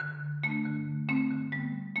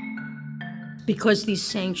Because these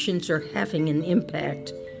sanctions are having an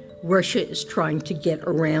impact, Russia is trying to get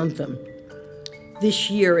around them.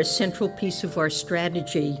 This year, a central piece of our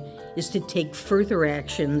strategy is to take further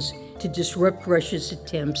actions to disrupt Russia's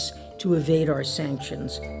attempts to evade our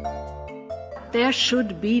sanctions. There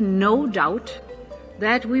should be no doubt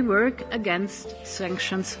that we work against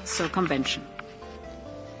sanctions circumvention.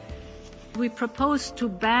 We propose to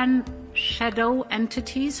ban shadow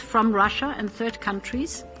entities from Russia and third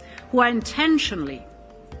countries who are intentionally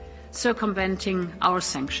circumventing our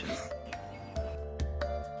sanctions.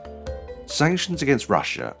 Sanctions against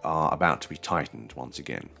Russia are about to be tightened once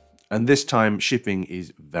again, and this time shipping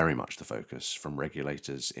is very much the focus from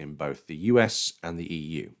regulators in both the US and the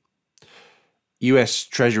EU. US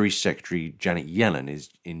Treasury Secretary Janet Yellen is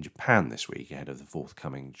in Japan this week ahead of the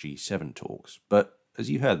forthcoming G7 talks, but as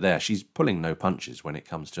you heard there, she's pulling no punches when it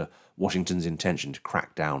comes to Washington's intention to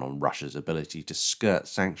crack down on Russia's ability to skirt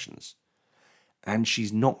sanctions. And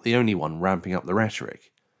she's not the only one ramping up the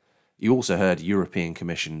rhetoric. You also heard European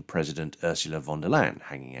Commission President Ursula von der Leyen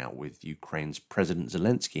hanging out with Ukraine's President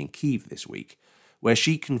Zelensky in Kyiv this week, where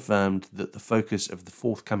she confirmed that the focus of the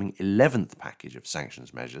forthcoming 11th package of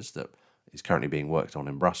sanctions measures that is currently being worked on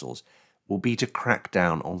in Brussels will be to crack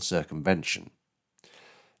down on circumvention.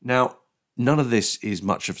 Now, none of this is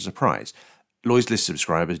much of a surprise. Lloyd's List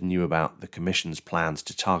subscribers knew about the Commission's plans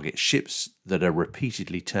to target ships that are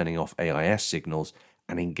repeatedly turning off AIS signals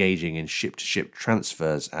and engaging in ship-to-ship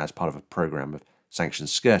transfers as part of a programme of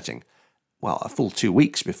sanctions skirting. Well, a full 2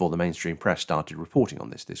 weeks before the mainstream press started reporting on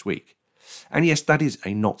this week. And yes, that is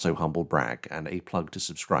a not-so-humble brag and a plug to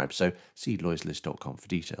subscribe, so see lloydslist.com for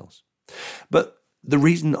details. But the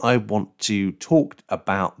reason I want to talk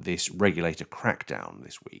about this regulator crackdown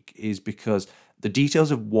this week is because the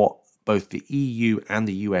details of what both the EU and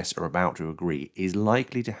the US are about to agree is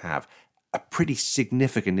likely to have a pretty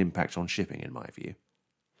significant impact on shipping, in my view.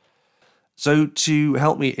 So to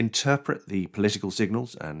help me interpret the political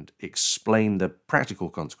signals and explain the practical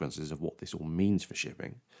consequences of what this all means for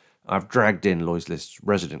shipping, I've dragged in Lloyd's List's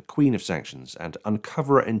resident queen of sanctions and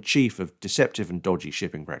uncoverer-in-chief of deceptive and dodgy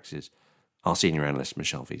shipping practices, our senior analyst,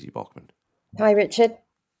 Michelle Vesey-Bachmann. Hi, Richard.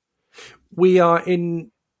 We are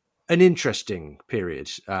in an interesting period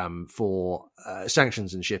for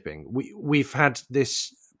sanctions and shipping. We've had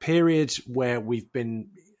this period where we've been,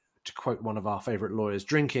 to quote one of our favourite lawyers,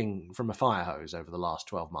 drinking from a fire hose over the last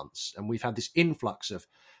 12 months. And we've had this influx of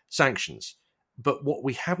sanctions. But what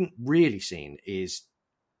we haven't really seen is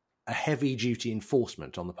a heavy-duty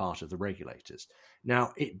enforcement on the part of the regulators.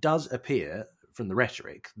 Now, it does appear from the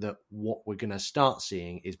rhetoric that what we're going to start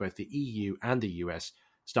seeing is both the EU and the US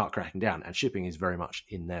start cracking down, and shipping is very much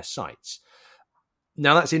in their sights.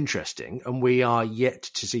 Now, that's interesting, and we are yet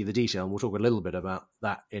to see the detail, and we'll talk a little bit about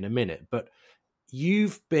that in a minute. But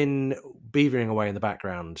you've been beavering away in the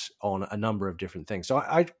background on a number of different things. So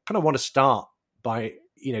I kind of want to start by,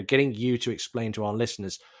 getting you to explain to our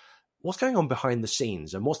listeners what's going on behind the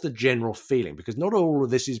scenes and what's the general feeling, because not all of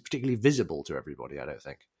this is particularly visible to everybody, I don't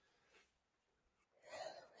think.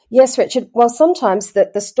 Yes, Richard. Well, sometimes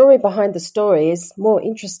the story behind the story is more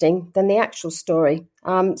interesting than the actual story.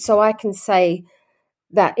 So I can say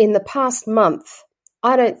that in the past month,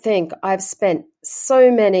 I don't think I've spent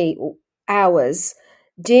so many hours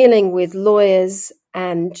dealing with lawyers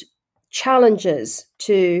and challenges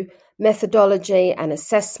to methodology and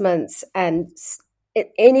assessments and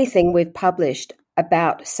anything we've published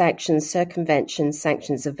about sanctions circumvention,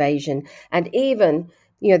 sanctions evasion, and even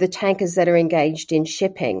the tankers that are engaged in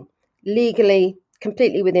shipping, legally,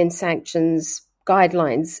 completely within sanctions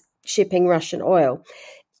guidelines, shipping Russian oil.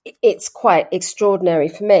 It's quite extraordinary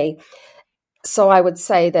for me. So I would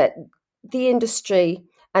say that the industry,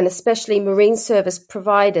 and especially marine service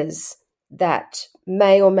providers that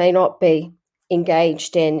may or may not be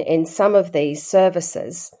engaged in some of these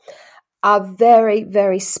services, are very,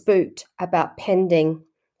 very spooked about pending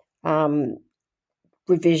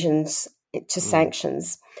revisions to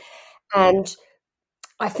sanctions. And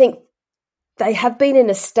I think they have been in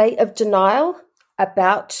a state of denial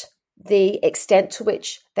about the extent to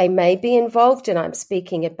which they may be involved. And I'm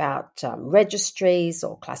speaking about registries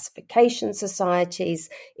or classification societies,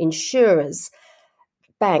 insurers,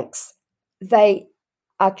 banks. They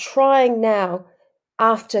are trying now,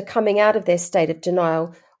 after coming out of their state of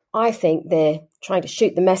denial, I think they're trying to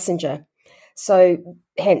shoot the messenger. So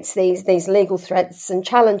hence these legal threats and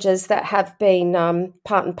challenges that have been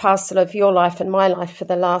part and parcel of your life and my life for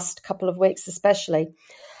the last couple of weeks especially.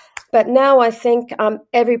 But now I think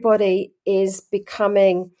everybody is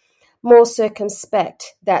becoming more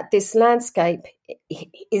circumspect that this landscape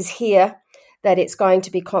is here. that it's going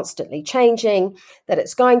to be constantly changing, that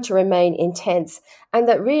it's going to remain intense, and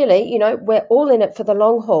that really, we're all in it for the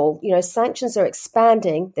long haul. Sanctions are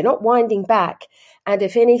expanding, they're not winding back. And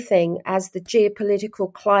if anything, as the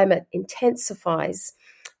geopolitical climate intensifies,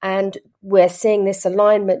 and we're seeing this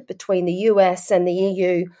alignment between the US and the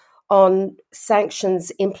EU on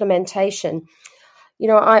sanctions implementation,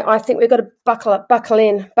 I think we've got to buckle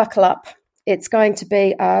up. It's going to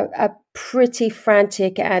be a pretty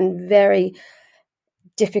frantic and very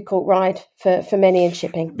difficult ride for many in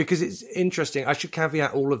shipping. Because it's interesting. I should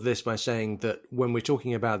caveat all of this by saying that when we're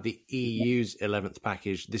talking about the EU's 11th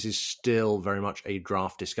package, this is still very much a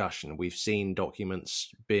draft discussion. We've seen documents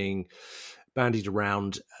being bandied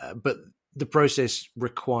around, but the process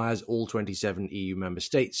requires all 27 EU member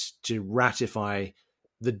states to ratify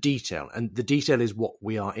the detail, and the detail is what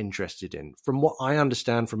we are interested in. From what I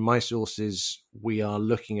understand from my sources, we are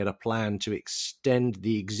looking at a plan to extend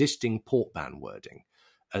the existing port ban wording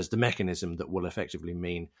as the mechanism that will effectively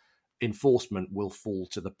mean enforcement will fall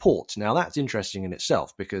to the ports. Now, that's interesting in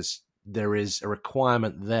itself because there is a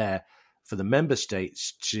requirement there for the member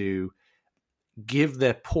states to give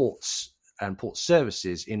their ports and port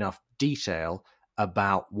services enough detail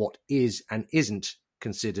about what is and isn't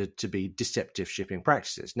considered to be deceptive shipping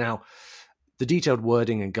practices. Now, the detailed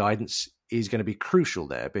wording and guidance is going to be crucial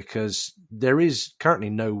there because there is currently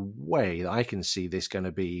no way that I can see this going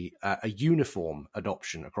to be a uniform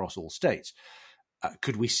adoption across all states.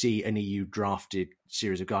 Could we see an EU drafted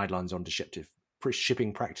series of guidelines on deceptive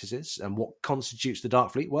shipping practices and what constitutes the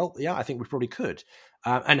dark fleet? Well, yeah, I think we probably could.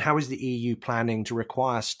 And how is the EU planning to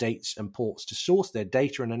require states and ports to source their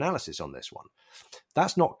data and analysis on this one?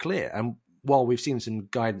 That's not clear. And while we've seen some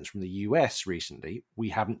guidance from the US recently, we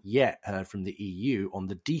haven't yet heard from the EU on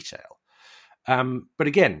the detail. But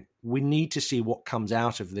again, we need to see what comes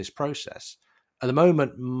out of this process. At the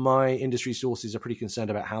moment, my industry sources are pretty concerned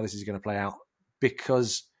about how this is going to play out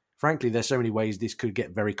because, frankly, there's so many ways this could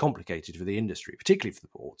get very complicated for the industry, particularly for the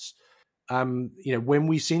ports. When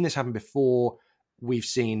we've seen this happen before, we've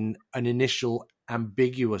seen an initial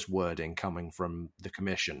ambiguous wording coming from the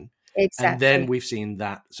Commission. Exactly. And then we've seen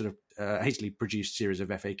that sort of hastily produced series of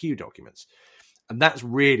FAQ documents. And that's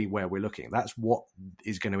really where we're looking. That's what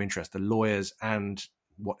is going to interest the lawyers and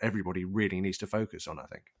what everybody really needs to focus on, I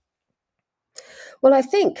think. Well, I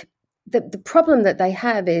think the problem that they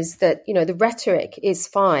have is that, the rhetoric is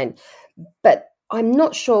fine, but I'm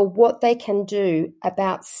not sure what they can do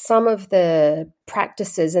about some of the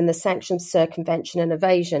practices in the sanctions circumvention and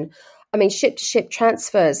evasion. I mean, ship-to-ship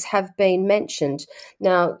transfers have been mentioned.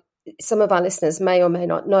 Now, some of our listeners may or may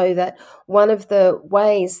not know that one of the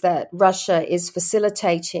ways that Russia is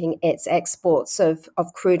facilitating its exports of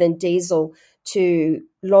crude and diesel to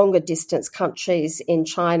longer distance countries in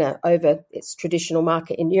China over its traditional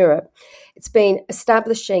market in Europe, it's been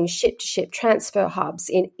establishing ship-to-ship transfer hubs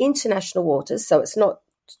in international waters, so it's not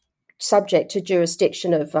subject to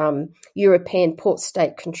jurisdiction of European port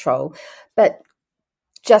state control, but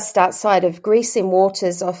just outside of Greece in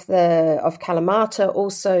waters of Kalamata,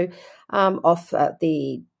 also off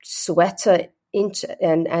the Ceuta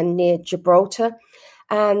and near Gibraltar.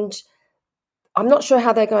 And I'm not sure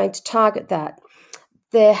how they're going to target that.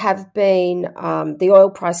 There have been the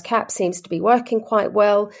oil price cap seems to be working quite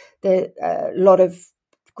well. A lot of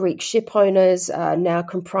Greek ship owners are now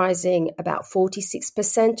comprising about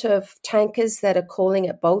 46% of tankers that are calling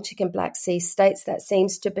at Baltic and Black Sea states. That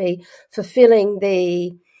seems to be fulfilling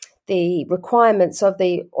the requirements of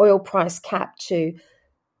the oil price cap to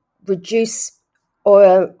reduce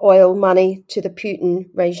oil money to the Putin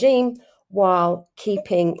regime while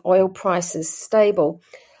keeping oil prices stable.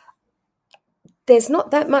 There's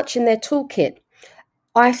not that much in their toolkit.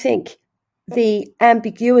 I think the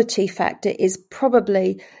ambiguity factor is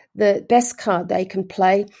probably the best card they can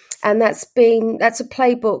play, and that's a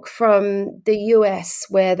playbook from the US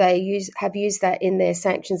where they have used that in their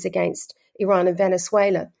sanctions against Iran and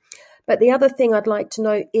Venezuela. But the other thing I'd like to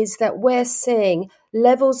note is that we're seeing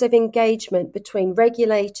levels of engagement between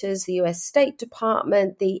regulators, the US State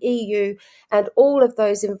Department, the EU, and all of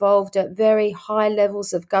those involved at very high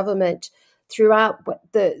levels of government throughout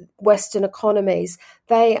the Western economies.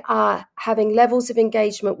 They are having levels of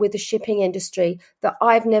engagement with the shipping industry that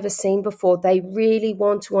I've never seen before. They really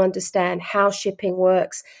want to understand how shipping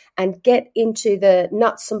works and get into the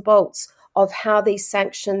nuts and bolts of how these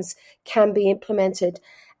sanctions can be implemented.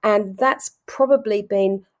 And that's probably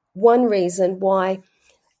been one reason why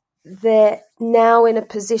they're now in a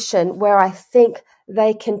position where I think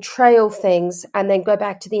they can trail things and then go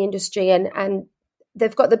back to the industry and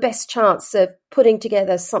they've got the best chance of putting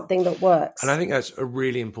together something that works. And I think that's a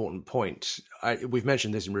really important point. We've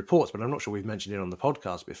mentioned this in reports, but I'm not sure we've mentioned it on the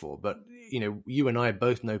podcast before. But, you and I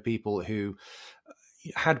both know people who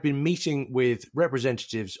had been meeting with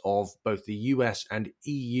representatives of both the US and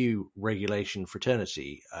EU regulation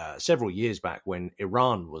fraternity several years back when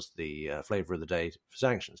Iran was the flavor of the day for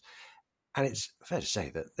sanctions. And it's fair to say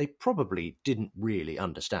that they probably didn't really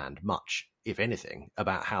understand much, if anything,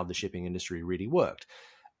 about how the shipping industry really worked.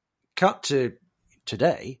 Cut to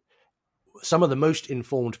today, some of the most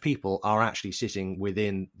informed people are actually sitting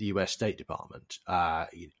within the US State Department.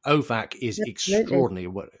 OFAC is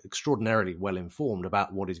extraordinarily well informed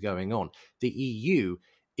about what is going on. The EU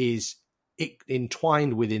is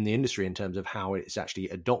entwined within the industry in terms of how it's actually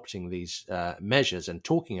adopting these measures and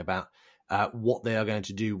talking about what they are going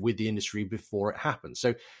to do with the industry before it happens.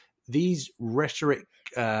 So these rhetoric,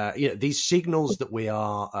 these signals that we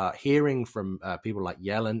are hearing from people like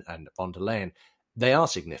Yellen and von der Leyen, they are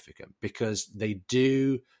significant because they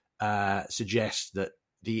do suggest that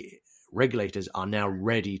the regulators are now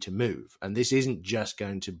ready to move. And this isn't just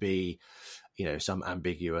going to be, some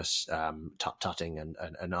ambiguous tut-tutting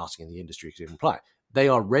and asking the industry to comply. They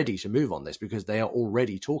are ready to move on this because they are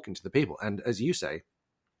already talking to the people. And as you say,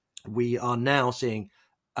 we are now seeing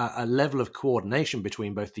a level of coordination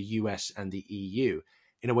between both the US and the EU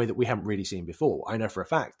in a way that we haven't really seen before. I know for a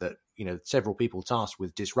fact that, several people tasked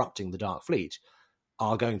with disrupting the dark fleet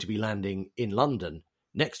are going to be landing in London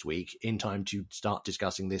next week in time to start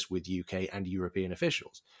discussing this with UK and European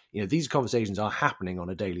officials. These conversations are happening on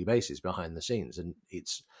a daily basis behind the scenes, and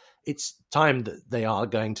it's time that they are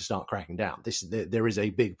going to start cracking down. There is a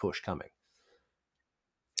big push coming.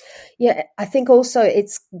 Yeah, I think also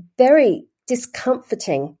it's very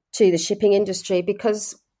discomforting to the shipping industry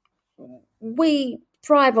because we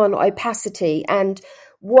thrive on opacity, and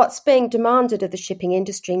what's being demanded of the shipping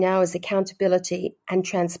industry now is accountability and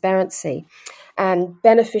transparency and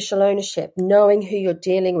beneficial ownership, knowing who you're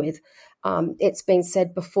dealing with. It's been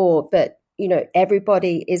said before, but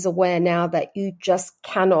everybody is aware now that you just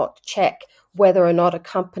cannot check whether or not a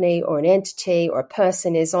company or an entity or a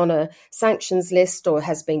person is on a sanctions list or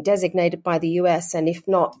has been designated by the US, and if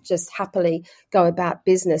not, just happily go about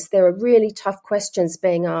business. There are really tough questions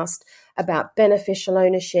being asked about beneficial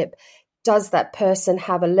ownership. Does that person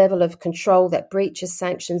have a level of control that breaches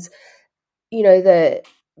sanctions?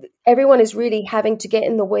 Everyone is really having to get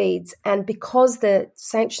in the weeds, and because the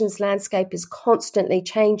sanctions landscape is constantly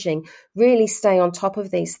changing, really stay on top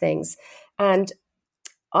of these things. And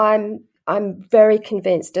I'm very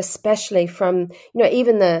convinced, especially from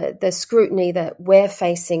even the scrutiny that we're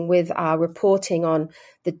facing with our reporting on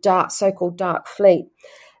the so-called dark fleet,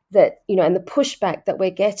 that and the pushback that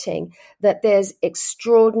we're getting, that there's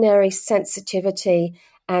extraordinary sensitivity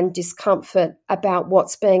and discomfort about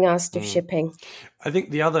what's being asked of shipping. I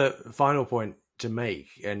think the other final point to make,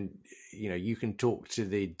 and you can talk to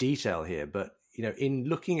the detail here, but in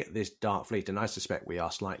looking at this dark fleet, and I suspect we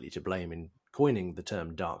are slightly to blame in coining the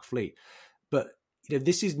term dark fleet, but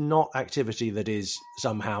this is not activity that is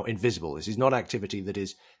somehow invisible. This is not activity that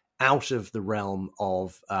is out of the realm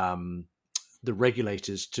of the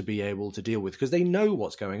regulators to be able to deal with, because they know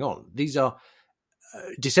what's going on. These are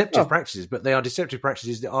deceptive practices, but they are deceptive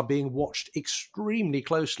practices that are being watched extremely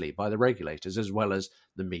closely by the regulators as well as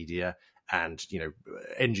the media and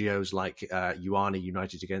NGOs like UANI,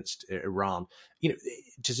 United Against Iran.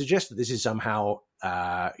 To suggest that this is somehow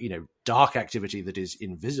dark activity that is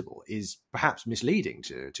invisible is perhaps misleading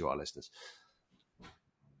to our listeners.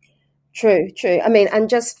 True. I mean, and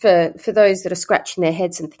just for those that are scratching their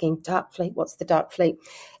heads and thinking, dark fleet, what's the dark fleet?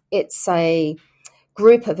 It's a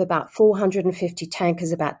group of about 450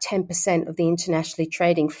 tankers, about 10% of the internationally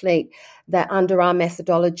trading fleet, that under our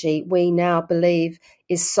methodology, we now believe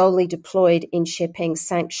is solely deployed in shipping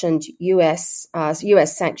sanctioned US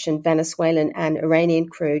sanctioned Venezuelan and Iranian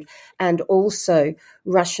crude, and also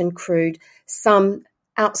Russian crude, some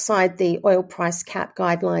outside the oil price cap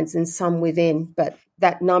guidelines and some within, but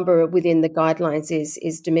that number within the guidelines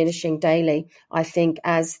is diminishing daily, I think,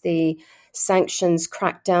 as the sanctions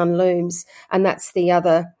crackdown looms. And that's the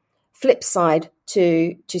other flip side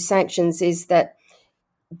to sanctions, is that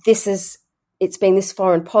it's been this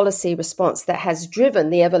foreign policy response that has driven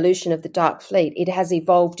the evolution of the dark fleet. It has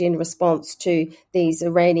evolved in response to these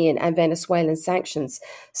Iranian and Venezuelan sanctions.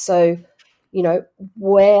 So,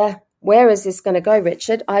 where is this going to go,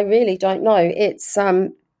 Richard? I really don't know. It's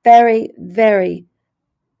very, very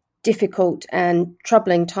difficult and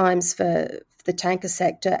troubling times for the tanker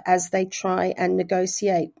sector as they try and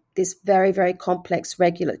negotiate this very, very complex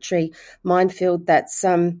regulatory minefield that's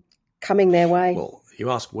coming their way. Well, You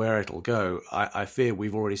ask where it'll go. I fear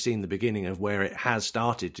we've already seen the beginning of where it has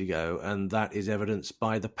started to go, and that is evidenced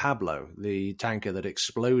by the Pablo, the tanker that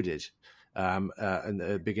exploded in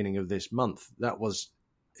the beginning of this month. That was,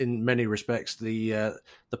 in many respects, the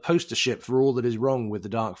poster ship for all that is wrong with the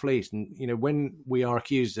Dark Fleet. And when we are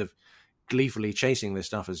accused of gleefully chasing this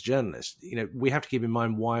stuff as journalists, we have to keep in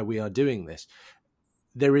mind why we are doing this.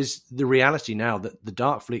 There is the reality now that the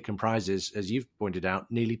Dark Fleet comprises, as you've pointed out,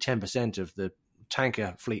 nearly 10% of the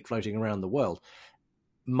tanker fleet floating around the world.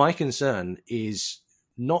 My concern is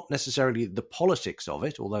not necessarily the politics of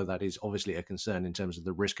it, although that is obviously a concern in terms of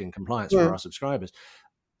the risk and compliance for our subscribers.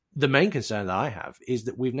 The main concern that I have is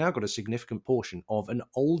that we've now got a significant portion of an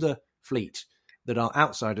older fleet that are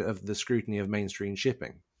outside of the scrutiny of mainstream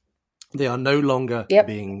shipping. They are no longer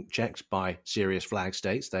being checked by serious flag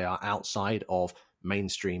states. They are outside of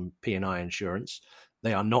mainstream P&I insurance.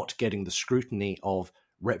 They are not getting the scrutiny of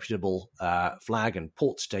reputable flag and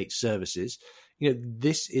port state services.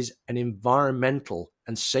 This is an environmental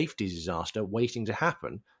and safety disaster waiting to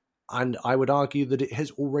happen. And I would argue that it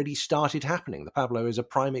has already started happening. The Pablo is a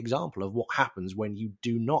prime example of what happens when you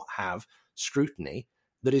do not have scrutiny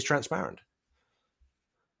that is transparent.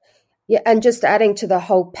 Yeah, and just adding to the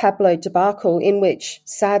whole Pablo debacle, in which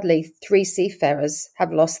sadly 3 seafarers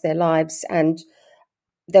have lost their lives, and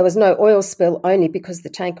there was no oil spill only because the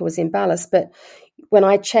tanker was in ballast. But when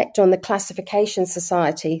I checked on the classification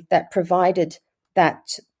society that provided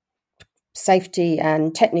that safety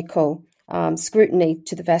and technical scrutiny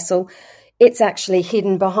to the vessel, it's actually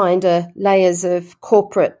hidden behind layers of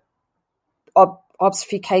corporate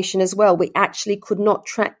obfuscation as well. We actually could not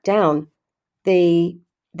track down the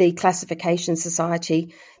classification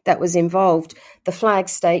society that was involved. The flag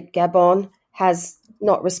state, Gabon, has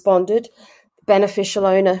not responded. Beneficial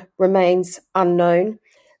owner remains unknown.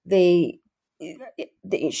 The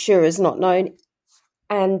insurer is not known.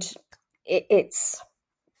 And it's,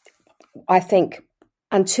 I think,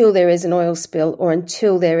 until there is an oil spill or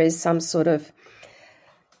until there is some sort of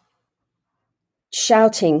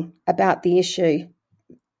shouting about the issue,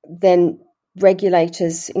 then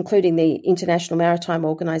regulators, including the International Maritime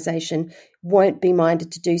Organization, won't be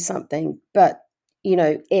minded to do something. But,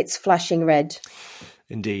 it's flashing red.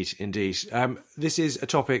 Indeed. This is a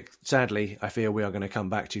topic, sadly, I fear we are going to come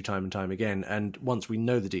back to time and time again. And once we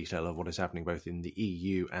know the detail of what is happening both in the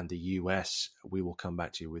EU and the US, we will come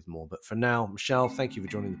back to you with more. But for now, Michelle, thank you for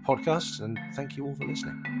joining the podcast, and thank you all for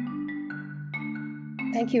listening.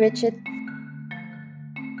 Thank you, Richard.